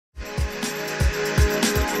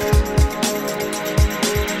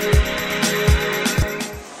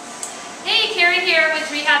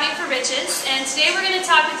Today we're going to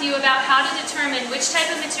talk with you about how to determine which type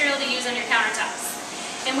of material to use on your countertops.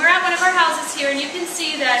 And we're at one of our houses here, and you can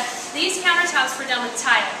see that these countertops were done with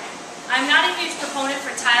tile. I'm not a huge proponent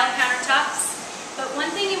for tile countertops, but one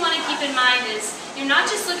thing you want to keep in mind is you're not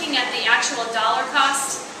just looking at the actual dollar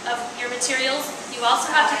cost of your materials, you also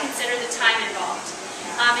have to consider the time involved.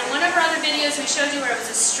 In one of our other videos we showed you where it was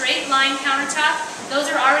a straight line countertop. Those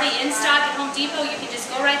are already in stock at Home Depot. You can just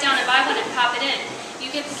go right down and buy one and pop it in. You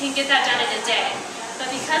can get that done in a day.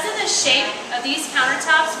 But because of the shape of these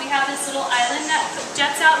countertops, we have this little island that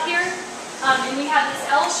juts out here, and we have this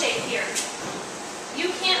L shape here.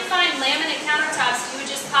 You can't find laminate countertops that you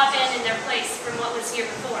would just pop in their place from what was here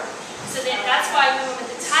before. So that's why we went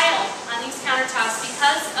with the tile on these countertops,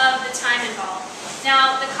 because of the time involved.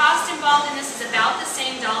 Now, the cost involved in this is about the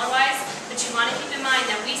same dollar-wise, but you want to keep in mind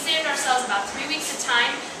that we saved ourselves about 3 weeks of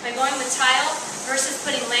time by going with tile versus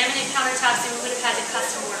putting laminate countertops that we would have had to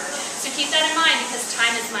custom order. So keep that in mind because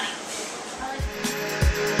time is money.